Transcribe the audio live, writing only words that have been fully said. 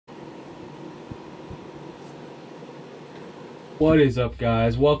What is up,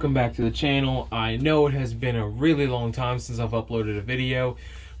 guys? Welcome back to the channel. I know it has been a really long time since I've uploaded a video,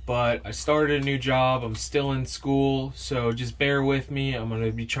 but I started a new job. I'm still in school, so just bear with me. I'm going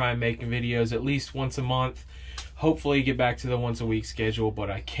to be trying making videos at least once a month. Hopefully get back to the once a week schedule,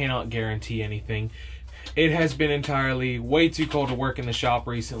 but I cannot guarantee anything. It has been entirely way too cold to work in the shop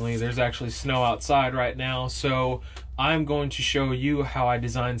recently. There's actually snow outside right now, so I'm going to show you how I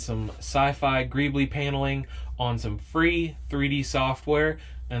designed some sci-fi greeblie paneling on some free 3D software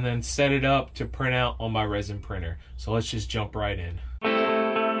and then set it up to print out on my resin printer. So let's just jump right in.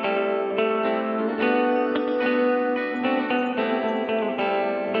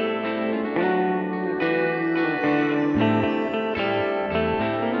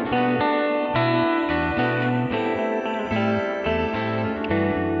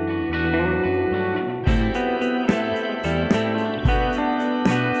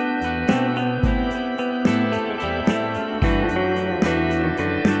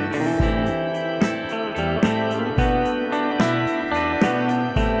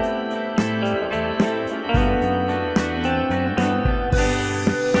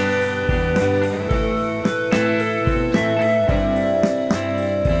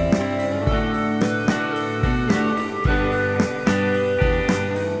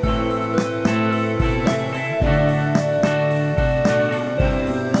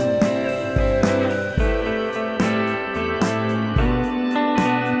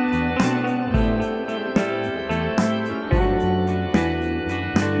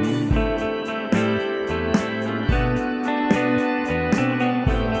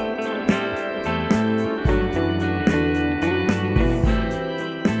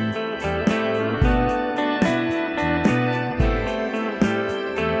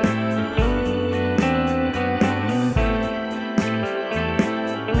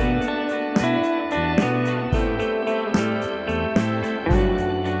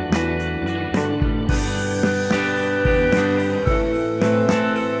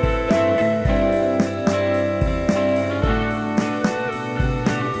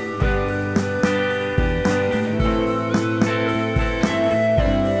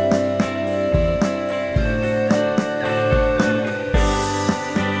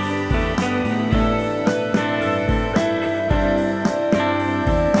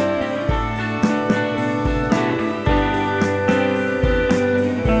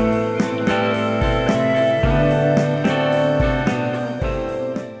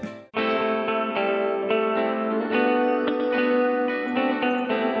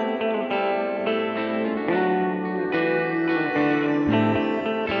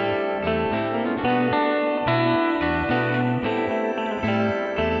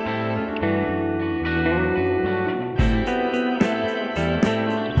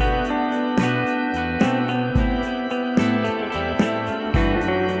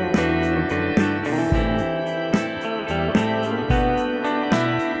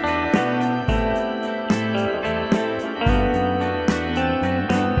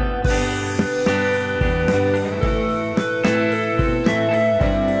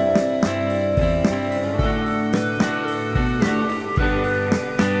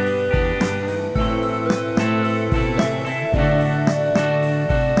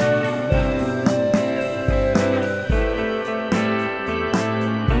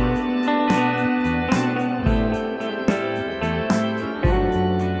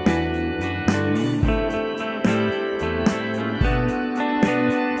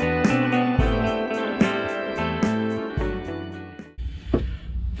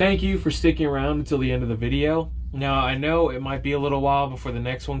 Thank you for sticking around until the end of the video. Now, I know it might be a little while before the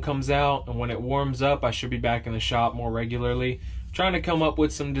next one comes out, and when it warms up, I should be back in the shop more regularly. I'm trying to come up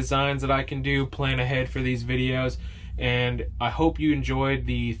with some designs that I can do, plan ahead for these videos, and I hope you enjoyed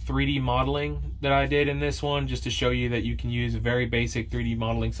the 3D modeling that I did in this one, just to show you that you can use a very basic 3D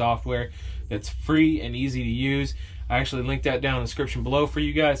modeling software that's free and easy to use. I actually linked that down in the description below for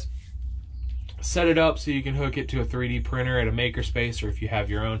you guys. Set it up so you can hook it to a 3D printer at a makerspace, or if you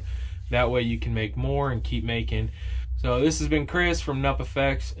have your own. That way you can make more and keep making. So this has been Chris from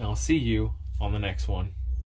nuppfx, and I'll see you on the next one.